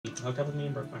Hooked up with me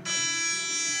and broke my heart.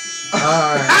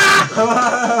 Alright.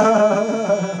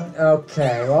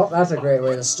 Okay, well, that's a great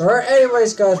way to start.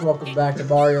 Anyways, guys, welcome back to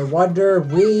Mario Wonder.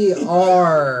 We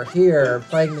are here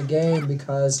playing the game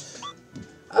because,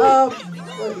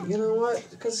 you know what?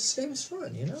 Because this game is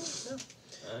fun, you know? Yeah.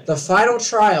 The final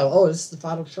trial. Oh, this is the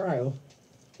final trial.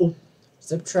 Oh.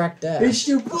 Zip track dash. It's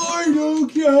the final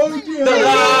countdown.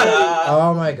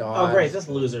 Oh my god. Oh, great, this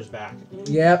loser's back.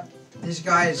 Yep. This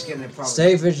guy is gonna probably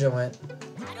Stay vigilant.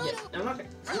 Yeah, I'm not gonna.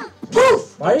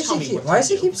 Poof! Why Don't tell me what why to does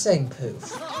he do. keep saying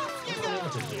poof? I don't know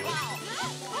what to do.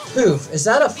 Poof. Is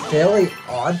that a Fairly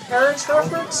Odd Parents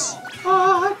reference?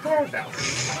 Oh, I can't now.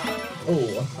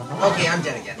 Oh. Okay, I'm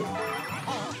dead again.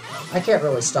 I can't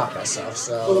really stop myself,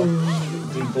 so.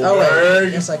 Oh Bird.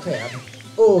 wait, yes I can.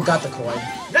 Oh, got the coin.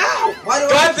 No! Why do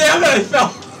God damn it, I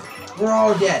fell! We're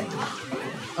all dead.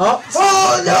 Oh!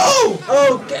 Oh no!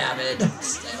 Oh, Gavin!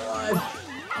 Stay alive.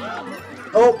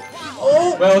 Oh!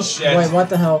 Oh! Well, shit. Wait, what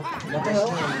the hell? What the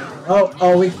hell?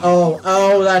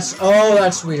 Oh,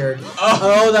 that's weird.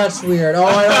 Oh, that's weird. Oh,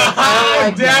 I don't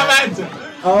like that. Damn it!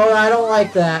 Oh, I don't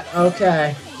like that.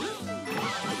 Okay.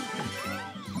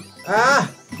 Ah!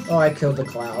 Oh, I killed the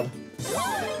cloud.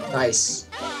 Nice.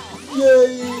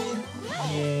 Yay!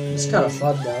 It's kind of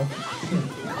fun, though.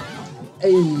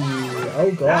 Hey!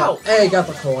 Oh, God. Ow. Hey, got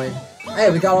the coin. Hey,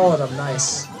 we got all of them.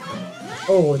 Nice.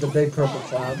 Oh, the big purple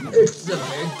cloud. It's the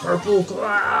big purple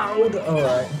cloud!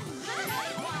 Alright.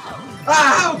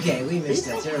 Ah, okay, we missed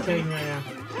that. Okay, Terrible. man.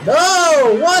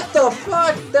 No! What the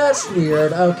fuck? That's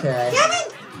weird. Okay.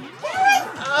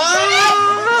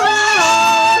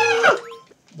 Ah!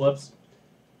 Whoops.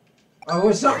 Oh,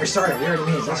 it's not restarted. We already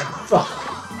made it. That's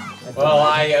Fuck. Well,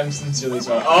 I am sincerely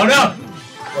sorry. Oh no!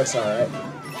 That's alright.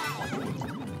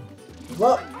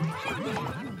 Well,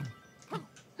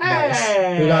 nice.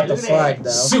 Hey! We got the look at flag, that. though.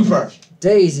 Super!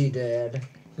 Daisy did.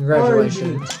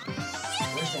 Congratulations.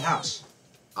 Where's the house?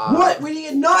 Uh, What? We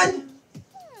didn't get none?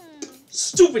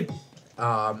 Stupid!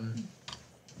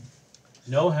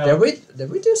 No help. Did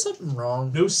we do something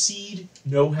wrong? No seed,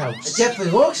 no It house.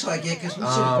 definitely looks like it, because we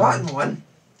should have gotten one.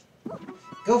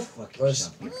 Go fuck Where's-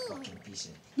 yourself, you fucking piece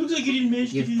of... Looks like you didn't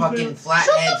manage You to do fucking that.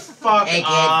 flathead. Fuck egghead.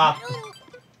 off.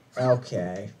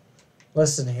 Okay.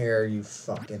 Listen here, you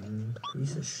fucking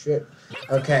piece of shit.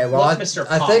 Okay, well, Look, Mr.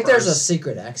 I think there's a Poppers.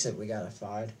 secret exit we gotta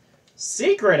find.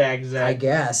 Secret exit. I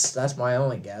guess. That's my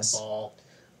only guess. Ball.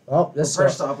 Oh, Well, this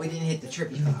first off, we didn't hit the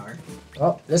trippy flower.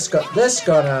 this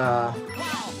gonna.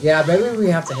 Yeah, maybe we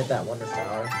have to hit that wonder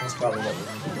flower. That's probably what we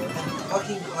have to do.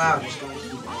 Fucking cloud is going to be...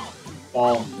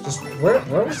 Ball. Just where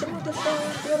was the wonder flower again?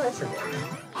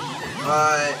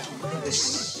 I forget.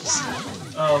 This...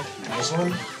 Oh. This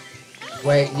one?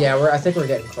 Wait, yeah, I think we're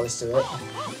getting close to it.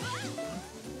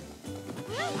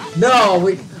 No,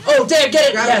 we. Oh, damn, get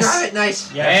it! Grab Yes. it,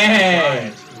 nice. Yeah.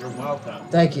 Hey. You're welcome.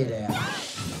 Thank you, Dan.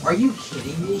 Are you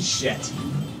kidding me? Shit.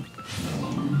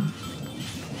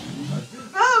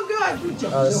 Oh god, we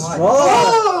jumped so high.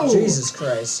 Oh, Jesus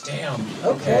Christ. Damn.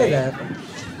 Okay then.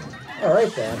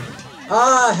 Alright then.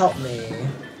 Ah, help me.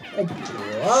 Thank you.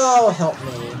 Oh, help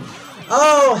me.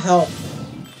 Oh, help.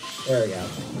 There we go.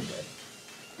 We're good.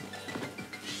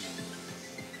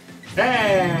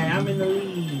 Hey, I'm in the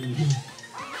lead.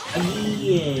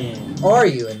 Again. Are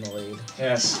you in the lead?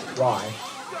 Yes. Why?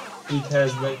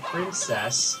 Because the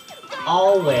princess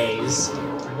always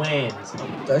wins.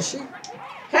 Does she?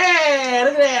 Hey,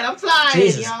 look at that. I'm flying,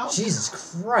 Jesus. y'all. Jesus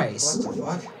Christ. What the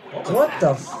fuck? What the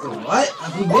f... What?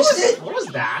 We What missed was, it? what was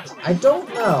that? I don't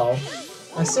know.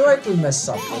 I feel like we missed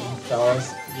something,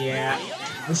 fellas. Yeah.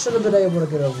 We should have been able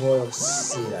to get a royal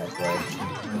seat, I think.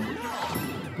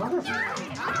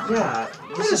 Yeah.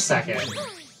 Wait a second.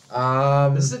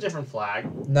 This is a different flag.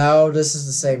 No, this is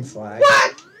the same flag.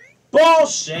 What?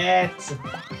 Bullshit. This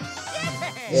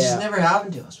has Yeah. never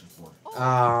happened to us before.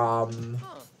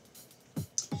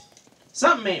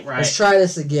 Something ain't right. Let's try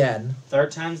this again.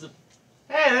 Third time's the...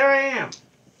 Hey, there I am.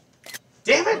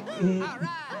 Damn it.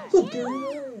 Look at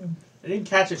him. I didn't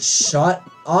catch it. Shut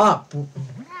up.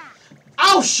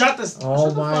 Oh, shut this. Oh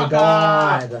shut the my fuck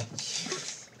god. up.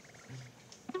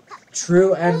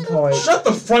 True endpoint. Shut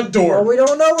the front Well, door! we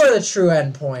don't know where the true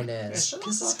endpoint Yeah, is. shut the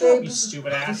This fuck up, you game's,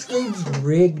 stupid this ass. game's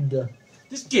rigged.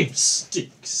 This game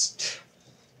stinks.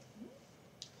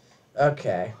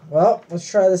 Okay. Well, let's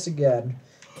try this again.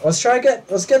 Let's get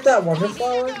that wonder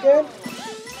flower again.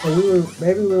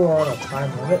 Maybe we were on a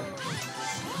time limit.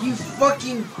 You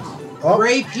fucking Oh,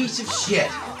 gray piece of shit.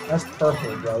 that's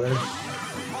purple, brother.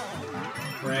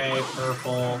 Gray,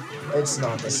 purple. It's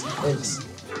not the same,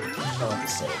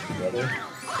 brother.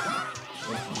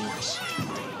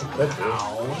 It could be.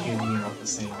 Ow. You and me are not the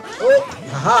same. Oh,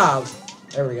 haha.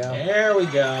 There we go. There we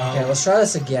go. Okay, let's try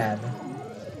this again.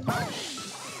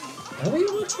 Are we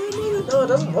on time limit? No, it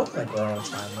doesn't look like we're on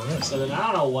time limit. So then I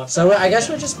don't know what. So I guess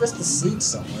we just missed the seed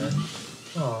somewhere.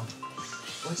 Oh.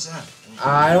 What's that?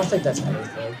 I don't think that's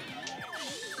anything.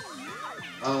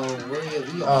 Oh, where are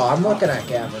you? Oh, I'm looking at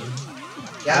Gavin.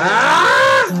 Gavin.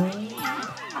 Ah!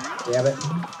 Damn it.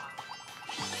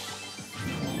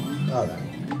 Oh, no.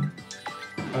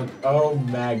 Oh,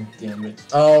 mag damn it.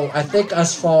 Oh, I think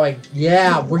us falling.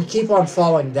 Yeah, we keep on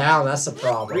falling down. That's the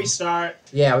problem. Restart.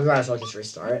 Yeah, we might as well just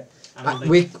restart it. I don't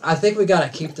think. I think we gotta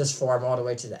keep this form all the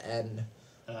way to the end.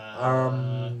 Do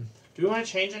we want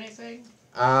to change anything?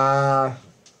 I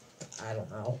don't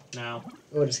know. No.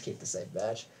 We'll just keep the same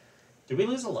badge. Did we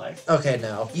lose a life? Okay,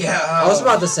 no. Yeah. I was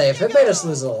about to say, if it made us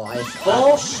lose a life,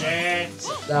 Bullshit.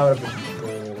 that would have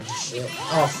been bullshit.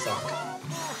 Oh, fuck.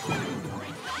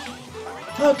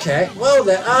 Okay, well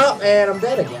then, oh, and I'm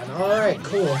dead again. Alright,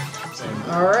 cool. Same.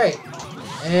 Alright.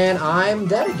 And I'm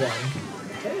dead again.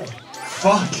 Okay.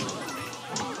 Fuck.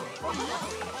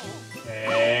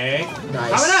 Okay.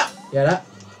 Nice. Coming up. Yeah, that,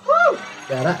 Woo.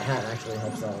 yeah, that hat actually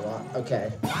helps out a lot.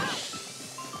 Okay.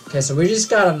 Okay, so we just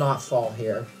gotta not fall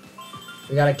here.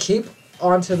 We gotta keep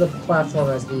onto the platform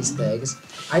as these things.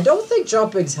 I don't think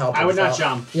jumping's helping. I would not Fel-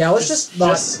 jump. Yeah, let's just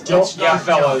not. Don't Yeah,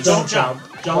 fellas. Don't jump.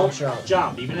 Don't jump.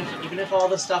 jump. Even if all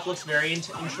this stuff looks very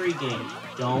intriguing,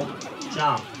 don't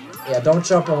jump. Yeah, don't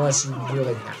jump unless you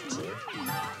really have to.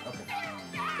 Okay.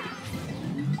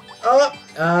 Oh,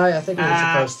 I think we were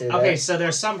supposed to. Okay, there. so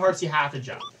there's some parts you have to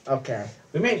jump. Okay.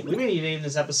 We may name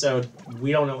this episode.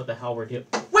 We don't know what the hell we're doing.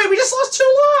 Wait, we just lost 2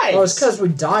 lives. Oh, it's because we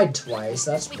died twice.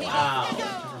 That's why. Oh,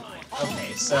 never mind.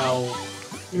 Okay, so.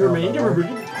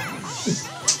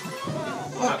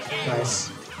 Okay. Nice.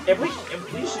 If we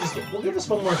should just we'll give this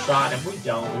one more shot. If we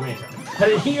don't, we may have to cut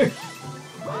it here.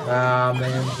 Ah,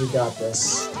 man, we got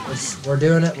this. We're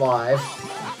doing it live.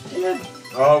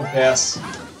 Oh, piss.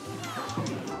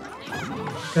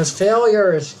 Because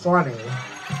failure is funny.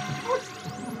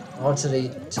 Oh, to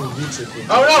YouTube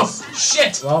people. Oh no!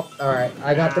 Shit! Well, alright.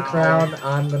 I got the Ow. crown.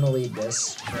 I'm gonna lead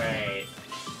this. Great.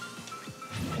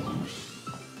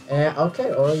 And,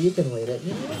 okay, or you can lead it.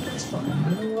 You know what? That's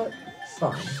fine. You know what?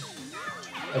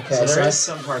 Fine. Okay, So there I is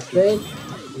some parts think...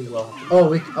 we will have to.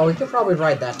 Oh, we could probably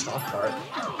ride that top part.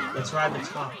 Let's ride the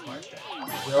top part then.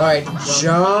 We'll Alright,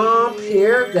 jump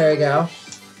here. There you go.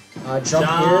 Jump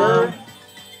here.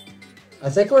 I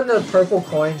think when the purple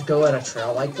coins go in a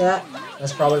trail like that,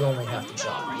 that's probably when we have to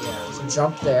jump. Yeah. So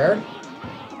jump there.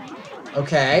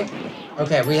 Okay.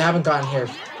 Okay, we haven't gotten here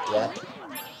yet.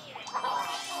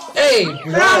 Hey!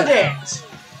 We got Found it!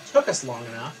 Took us long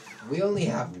enough. We only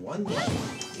have one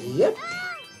left. Yep.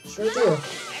 Sure do.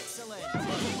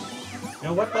 You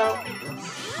know what though?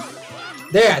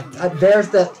 There!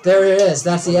 There it is.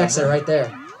 That's the exit right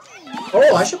there.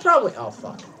 Oh, I should probably... Oh,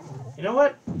 fuck. You know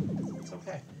what? It's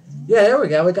okay. Yeah, there we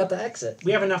go. We got the exit.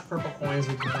 We have enough purple coins.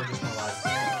 We can purchase more lives.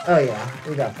 Oh, yeah.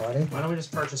 We got plenty. Why don't we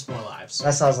just purchase more lives?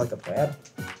 That sounds like a plan.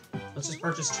 Let's just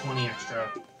purchase 20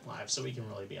 extra lives so we can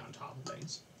really be on top of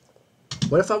things.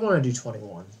 What if I want to do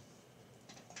 21?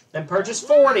 Then purchase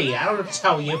 40. I don't know what to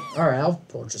tell you. Alright, I'll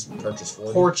purchase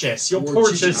 40. Purchase. You'll I'll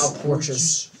purchase.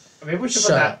 purchase. Maybe we should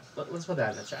Shut put up. that. Let's put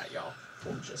that in the chat, y'all.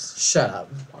 Purchase. Shut up.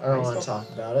 I don't want to talk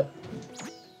about it.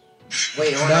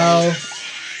 Wait, hold No. on.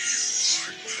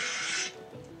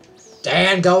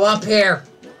 Dan, go up here.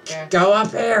 Yeah. Go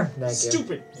up here. Thank you.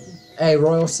 Stupid. Hey,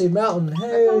 Royal Sea Mountain. I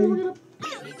thought we were Hey. gonna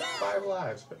 5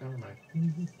 lives, but never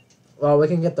mind. Well, we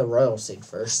can get the Royal Seed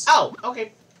first. Oh,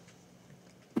 okay.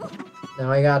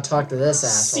 Now I gotta talk to this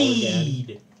asshole again.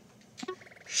 Seed.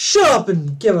 Shut up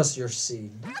and give us your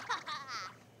seed.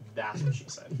 That's what she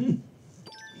said.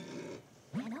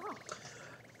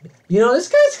 You know, this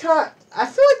guy's kind of... I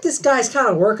feel like this guy's kind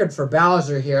of working for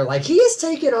Bowser here. Like, he is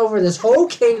taking over this whole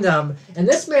kingdom, and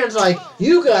this man's like,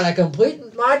 you gotta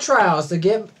complete my trials to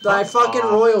get my fucking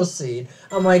royal seed.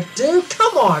 I'm like, dude,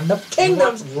 come on. The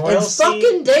kingdom's in royal seed?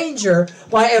 fucking danger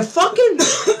by a fucking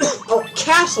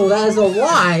castle that is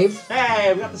alive.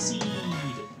 Hey, we got the seed.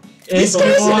 This It's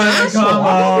guy's an fun, asshole. come I'm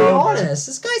gonna be on. honest.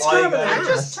 This guy's All kind you of an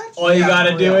gotta ass. All you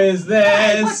gotta do is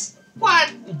this. What?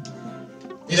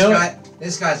 This know-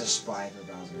 this guy's a spy for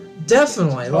Bowser.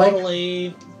 Definitely.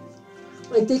 Totally.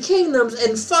 Like, the kingdom's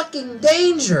in fucking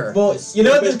danger. Well, you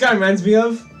know what this guy reminds me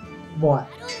of? What?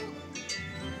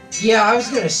 Yeah, I was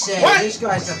gonna say, What? this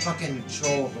guy's a fucking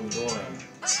troll from Dora.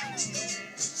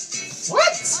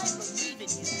 What?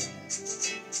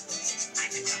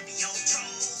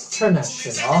 Turn that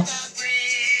shit off.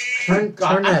 Turn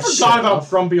God, I that shit forgot about off.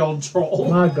 grumpy old troll.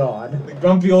 My God. The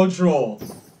grumpy old troll.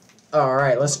 All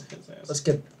right, let's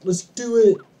do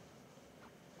it.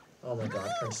 Oh my god,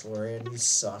 Prince Florian, you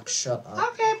suck. Shut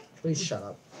up. Okay. Please shut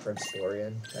up, Prince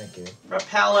Florian. Thank you.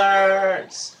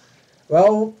 Propellers.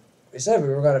 Well, we said we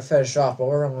were going to finish off, but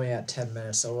we're only at 10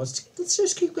 minutes, so let's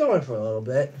just keep going for a little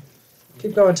bit.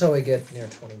 Keep going until we get near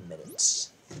 20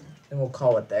 minutes. And we'll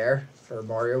call it there for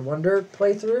Mario Wonder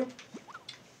playthrough.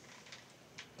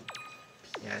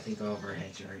 Yeah, I think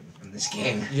overheads right from this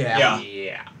game. Yeah.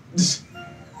 Yeah.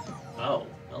 Oh.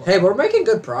 Well. Hey, we're making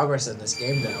good progress in this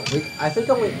game, though. I think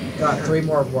only got 3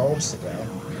 more worlds to go.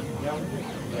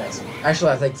 Yes.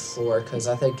 Actually, I think 4, because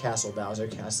I think Castle Bowser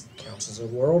counts as a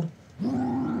world.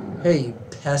 Hey, you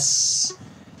pests.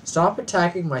 Stop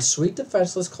attacking my sweet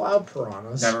defenseless cloud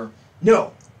piranhas. Never.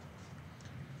 No.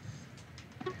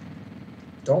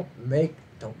 Don't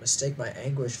mistake my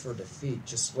anguish for defeat.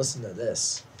 Just listen to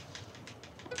this.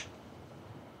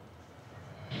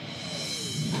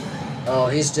 Oh,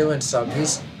 he's doing something.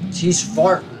 He's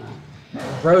farting.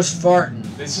 Bro's farting.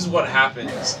 This is what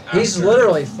happens. He's after-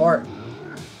 literally farting.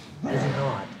 Is he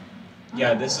not?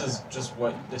 Yeah, this is just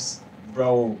what this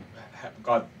bro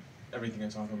got everything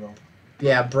at Taco Bell.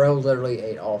 Yeah, bro literally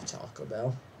ate all of Taco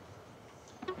Bell.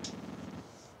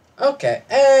 Okay,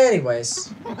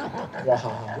 anyways.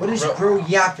 Wow. What is bro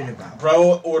yapping about?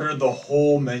 Bro ordered the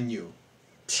whole menu.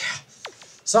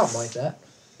 Something like that.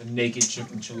 The naked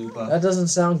chicken chalupa. That doesn't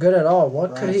sound good at all.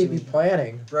 What could he be Right.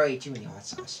 planning? Bro, you ate too many hot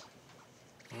sauce.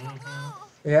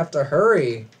 We have to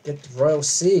hurry. Get the royal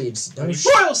seeds. No,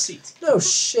 Royal seats. no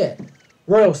shit.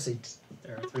 Royal seeds.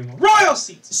 There are 3 more. Royal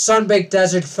seats. Sunbaked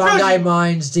desert, fungi Frozen.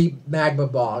 mines, deep magma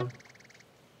bog.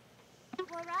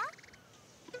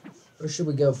 Where should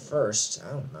we go first? I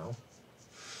don't know.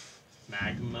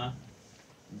 Magma.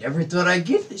 Never thought I'd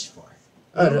get this far.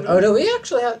 Do we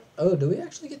actually have? Oh, do we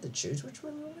actually get to choose which way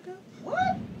we want to go?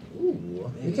 What?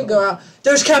 Ooh, we could go out.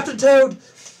 There's Captain Toad.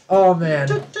 Oh man.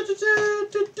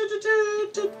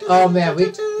 Oh man,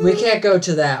 we can't go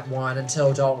to that one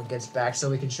until Dalton gets back,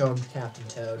 so we can show him Captain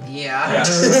Toad. Yeah.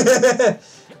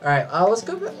 All right, let's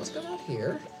go. Let's go down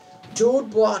here.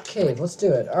 Jeweled Block Cave. Let's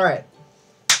do it. All right.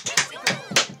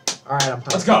 All right, I'm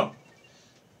hyped. Let's go.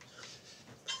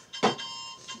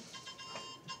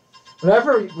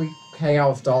 Whenever we hang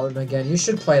out with Dalton again, you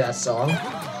should play that song.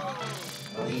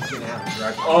 Oh, he's gonna have a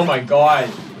drug. Oh my god.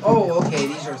 Oh, okay,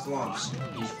 these are thwomps.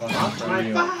 He's fucking My for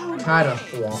real. phone. Kind of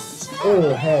thwomps.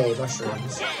 Oh, hey,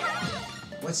 mushrooms.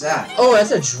 What's that? Oh,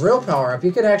 that's a drill power up.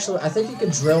 You could actually, I think you can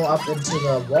drill up into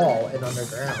the wall and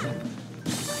underground.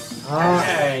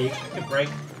 Hey, you can break.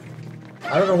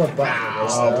 I don't know what button it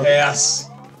is Oh, though. pass.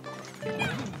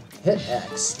 Hit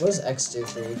X. What does X do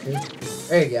for you, Coop?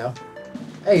 There you go.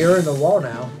 Hey, you're in the wall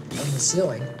now. On the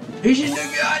ceiling. He's in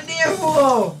the goddamn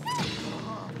wall.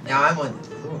 Now I'm on the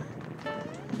floor.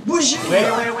 Push it. Wait.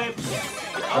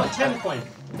 Oh, 10 point.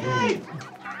 Yay.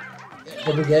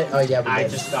 Did we get it? Oh, yeah, we I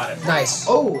did. just got it. Nice.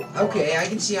 Oh, okay, I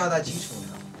can see how that's useful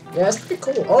now. Yeah, that's pretty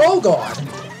cool. Oh, God.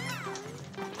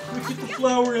 Get the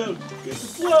flower out. Get the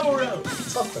flower out.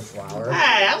 Fuck the flower.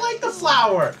 Hey, I like the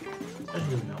flower. I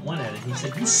didn't even know one at it. He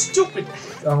said, "You stupid."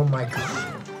 Oh, my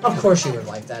God. Of course you would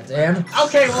like that, Dan.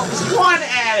 Okay, well, it was one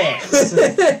at it.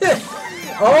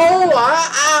 Oh,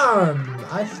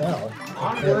 I fell.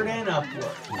 Onward and upward.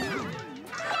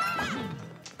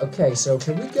 Okay, so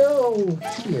can we go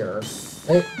here?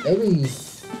 Maybe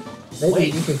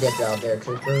Wait. you could get down there,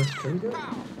 Cooper. Can we go?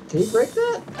 Can you break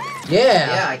that?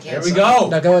 Yeah. Yeah, I can't. Here we go.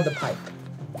 Now go in the pipe.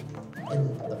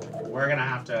 In the pipe. We're gonna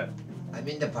have to. I'm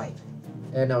in the pipe.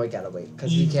 No, we gotta wait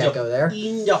because we can't go there.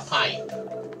 In the pipe.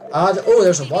 Oh,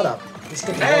 there's a one up. Let's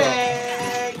get the one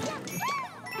Hey.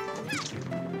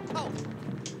 up.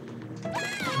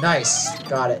 Nice,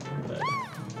 got it.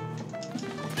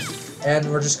 And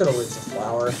we're just gonna lose the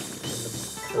flower in the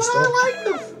crystal. I like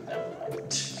the.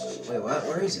 Wait, what?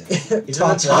 Where is it? He's in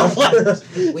the top left.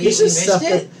 Wait, You we just missed stuck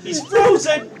it? He's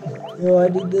frozen. Oh, I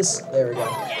need this. There we go.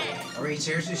 Are we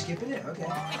seriously skipping it? Okay.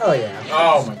 Oh yeah.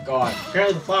 Oh my god.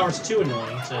 Apparently, the flower's too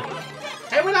annoying to.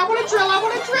 Hey, wait! I want to drill. I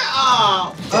want to drill.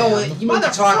 Oh. Oh, you meant the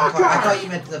talk. Motherfucker! I thought you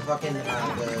meant the fucking the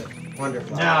wonder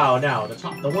flower. No, the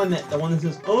top, the one that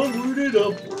says onward and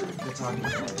upward. The talking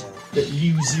flower. Yeah. That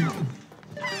leaves you.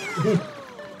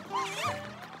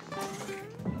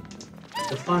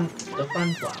 the fun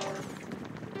flower.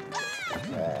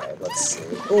 Okay, let's see.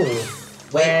 Oh,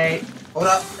 Wait. Hold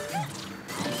up.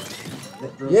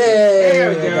 yay! There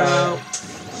we got go. it.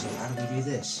 So how do we do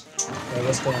this? Okay,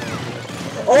 what's going on here?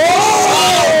 Oh!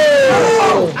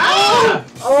 Ah!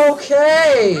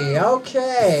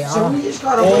 Okay. So we just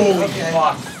gotta wait. Holy Okay.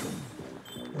 fuck.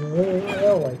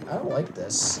 I don't like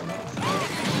this.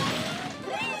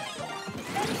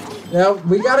 No,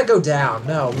 we gotta go down.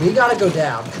 No, we gotta go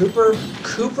down. Cooper,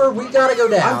 we gotta go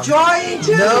down. I'm trying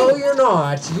to! No, you're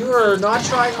not. You are not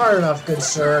trying hard enough, good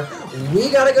sir. We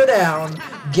gotta go down.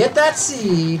 Get that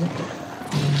seed.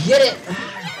 Get it.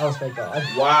 Oh, thank God.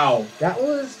 Wow. That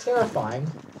was terrifying.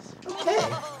 Okay.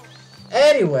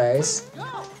 Anyways.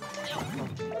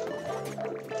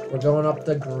 We're going up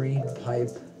the green pipe.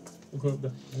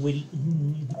 Witty.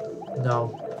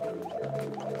 No.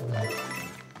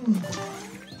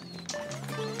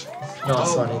 No,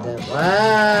 it's funny, then.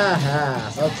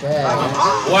 Ah, okay.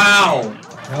 Wow.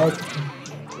 Nope.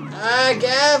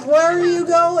 Gav, where are you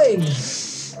going?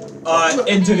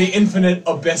 Into the infinite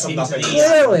abyss of nothing.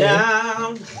 Clearly.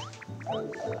 Down.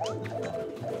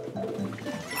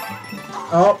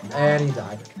 Oh, and he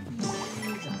died.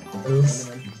 Oof.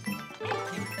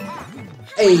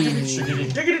 Hey.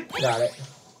 Got it.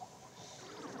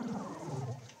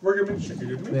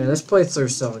 Man, this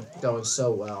playthrough's going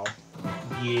so well.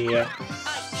 Yeah.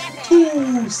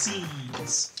 2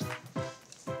 seeds.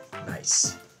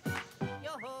 Nice.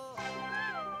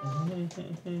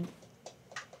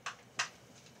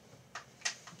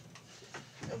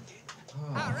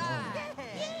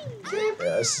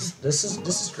 Yeah, this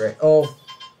is great. Oh,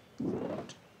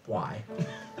 why?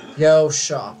 Yo,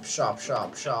 shop.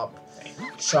 Welcome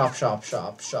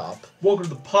to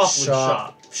the Poplar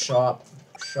Shop. Shop.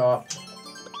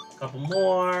 Couple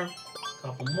more.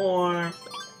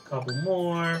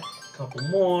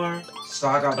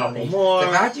 Stock up on Couple me. more.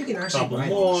 The fact you can actually Couple buy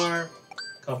more.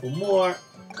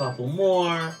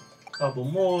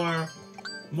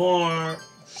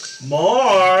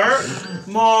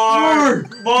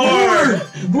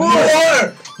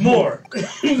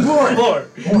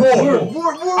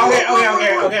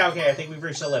 Okay. I think we've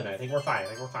reached the limit. I think we're fine.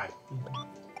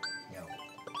 No.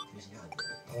 There's none.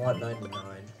 I want 99.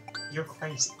 You're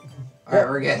crazy. Alright,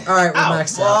 we're good. Alright, we're Oh,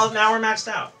 maxed well, out. now we're maxed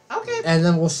out. Okay. And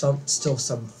then we'll still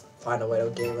find a way to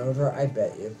game over, I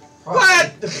bet you.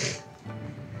 What? Hey,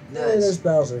 there's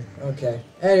Bowser. Okay.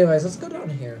 Anyways, let's go down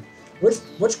here.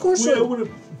 Which course are we?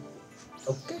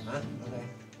 Okay. Huh? Okay.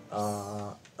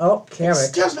 Oh, Kamek.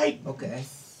 Excuse me. Okay.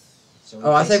 So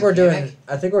Oh, I think we're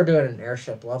Kamek? doing an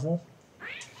airship level.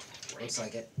 Looks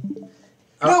like it.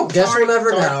 Oh, No, guess sorry, we'll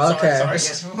never know. Okay. I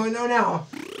guess we won't know now.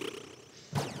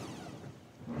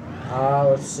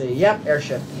 Let's see. Yep,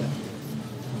 airship.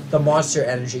 The Monster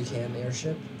Energy Can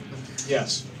airship.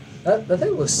 Yes. That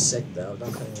thing looks sick though,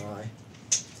 not gonna lie.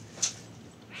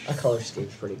 That color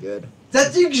scheme's pretty good.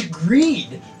 That thing's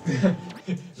green!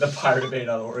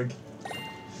 ThePirateBay.org.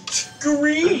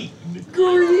 Green.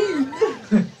 Green!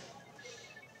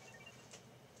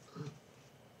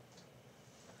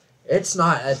 It's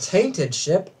not a tainted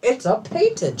ship, it's a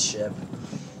painted ship.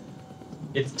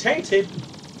 It's tainted.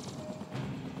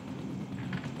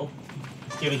 Oh,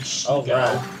 it's giving Oh, Shigo.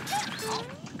 wow.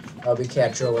 Oh, we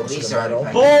can't drill into These the are metal.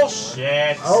 infected.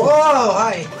 Bullshit. Oh. Whoa,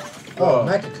 hi! Oh, Whoa.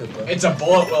 Mecha Koopa. It's a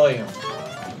bullet, William.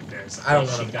 There's I don't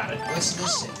she know. got it. What's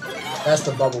this thing? That's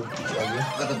the bubble.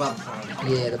 Oh, the bubble farm.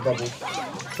 Yeah, the bubble.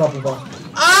 Bubble bubble.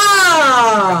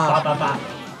 Ah! Ba, ba, ba.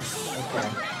 Okay.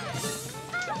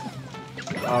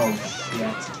 Oh,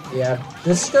 shit. Yeah,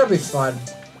 this is gonna be fun.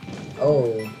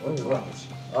 Oh. Gross.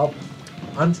 Oh.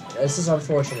 This is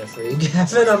unfortunate for you,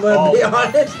 Gavin. I'm gonna be Oh.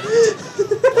 honest.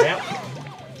 Yep.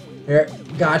 Here,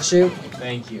 got you.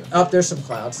 Thank you. Oh, there's some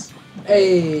clouds.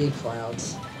 Hey,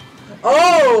 clouds.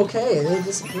 Oh, okay, they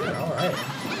disappeared. All right.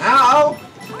 Ow!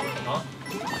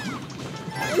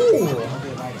 Ooh. I'll be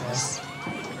right back.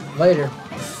 Later.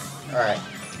 All right.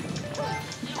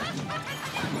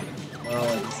 Well,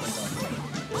 it's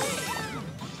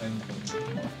like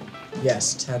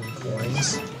Yes, 10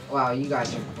 coins. Wow, you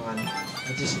guys are fun.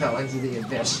 I just fell into the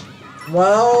abyss.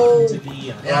 Well. To the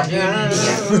Yeah, yeah.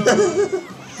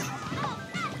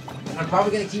 I'm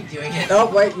probably gonna keep doing it. Oh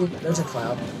wait, there's a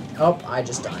cloud. Oh, I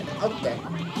just died. Okay,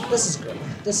 this is great.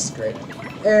 This is great.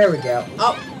 There we go.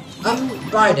 Oh,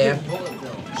 bye, Dan. Bullet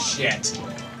bill. shit.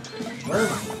 Where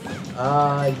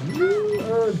am You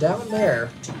are down there.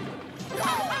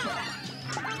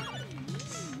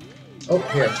 Oh,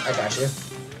 here, I got you.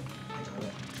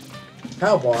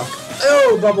 Power block.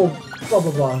 Oh,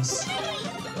 bubble boss.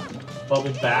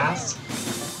 Bubble Bass.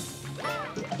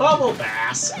 Bubble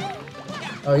Bass.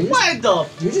 Oh, you What the?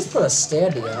 just put a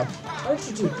standee up. How did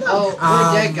you do that? Oh,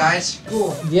 we're dead, guys.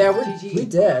 Cool. Yeah, GG. we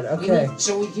did. Okay.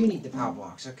 So we do need the power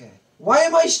blocks. Okay. Why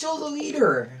am I still the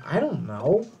leader? I don't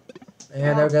know.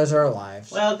 And there goes our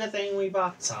lives. Well, good thing we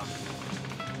bought some.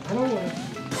 I don't want to.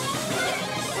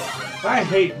 I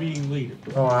hate being leader.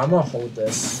 Oh, I'm gonna hold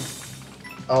this.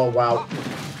 Oh wow.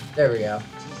 There we go.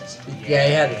 Yeah,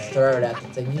 you had to throw it at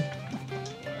the thingy.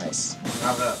 Nice.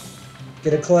 Bravo.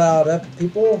 Get a cloud up,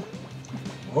 people.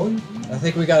 Oh, I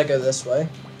think we gotta go this way.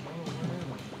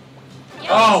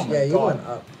 Oh my Yeah, you god. went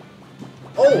up.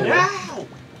 Oh! Wow!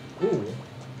 Ooh.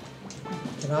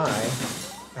 Can I?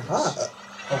 Aha!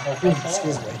 Ooh,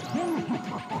 excuse me.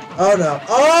 Oh no.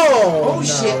 Oh! Oh, no,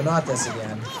 shit. not this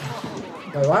again.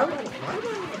 Wait, why am I in the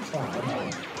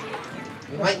cloud?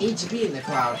 we might need to be in the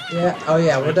cloud. Yeah, oh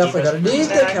yeah, we're definitely gonna need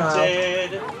the cloud.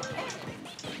 Protected.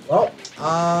 Well, So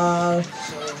how?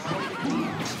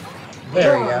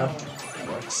 there we go.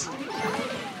 Works.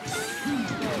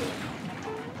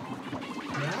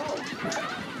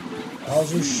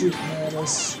 Bowser shooting at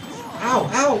us. Ow!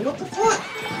 Ow! What the fuck?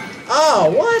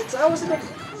 Oh, what? I was in a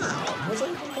cloud. Was I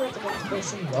even the right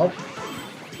person? Well.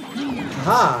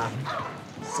 Aha!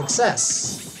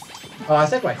 Success. Oh, I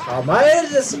think my cloud might have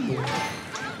disappeared.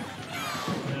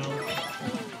 No.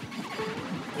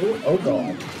 Ooh, oh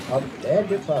god. Oh, there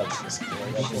your clouds disappeared.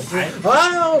 I-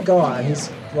 Oh god, he's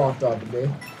walked onto me.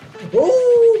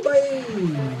 Ooh,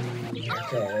 baby!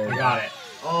 Okay. We got it.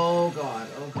 Oh god.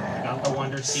 Okay. Got the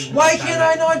Wonder Seed. Why can't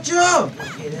I not jump?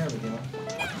 Okay, there we go.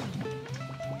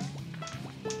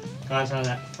 Got us out of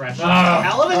that fresh. Ah.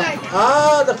 Hell of a night.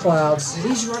 The clouds. Do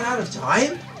these run out of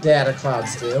time? Yeah, the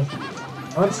clouds do.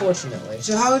 Unfortunately.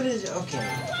 So how does okay?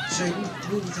 So you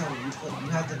need to tell me you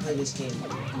have to play this game.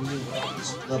 You need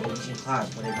this level between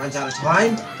clouds, but it runs out of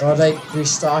time. Well, they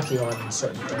restock you on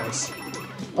certain things.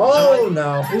 Oh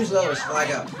no. Who's lowest? Flag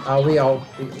up. We all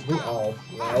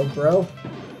low, bro.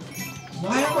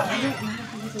 Why am I don't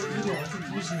have to the video? I'm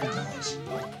confusing you guys.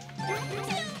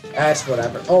 That's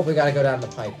whatever. Oh, we gotta go down the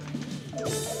pipe.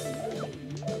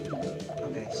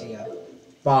 Okay, see ya.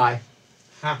 Bye.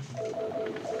 Ha.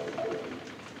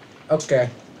 Okay.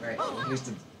 Alright, well, here's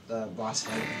the boss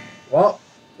fight. Well,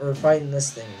 we're fighting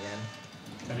this thing again.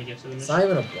 Can we get to the It's mission? not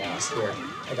even a boss. Here,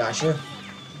 I got you.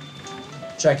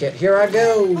 Check it. Here I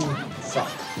go.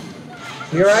 Fuck.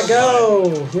 Here I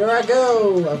go. Here I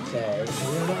go. Okay.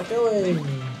 We're not going.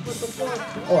 What the fuck?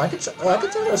 Oh, I could. I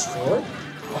could turn this forward.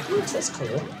 Upwards. That's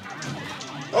cool.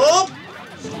 Oh!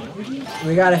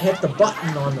 We gotta hit the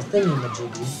button on the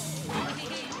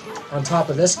thingy-majiggy. On top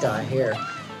of this guy here.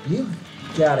 You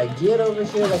gotta get over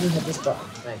here. Let me hit this button.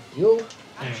 Thank you.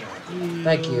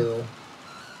 Thank you.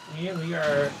 Here we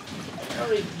are.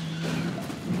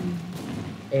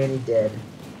 And he did.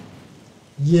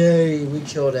 Yay, we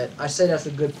killed it. I say that's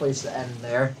a good place to end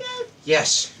there.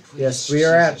 Yes. Yes, we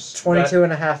are at Jesus. 22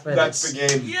 and a half minutes. That's the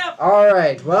game. Yep.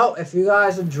 Alright, well, if you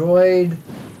guys enjoyed... This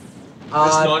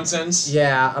nonsense.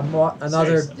 yeah,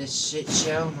 another... This shit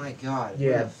show, my god.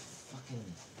 Yeah. What a fucking.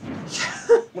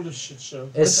 What a shit show.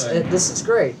 this is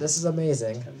great. This is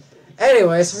amazing.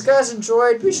 Anyways, if you guys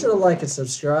enjoyed, be sure to like and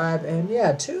subscribe. And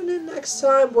yeah, tune in next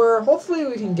time where hopefully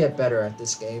we can get better at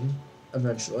this game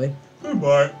eventually.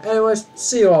 Goodbye. Anyways,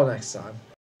 see you all next time.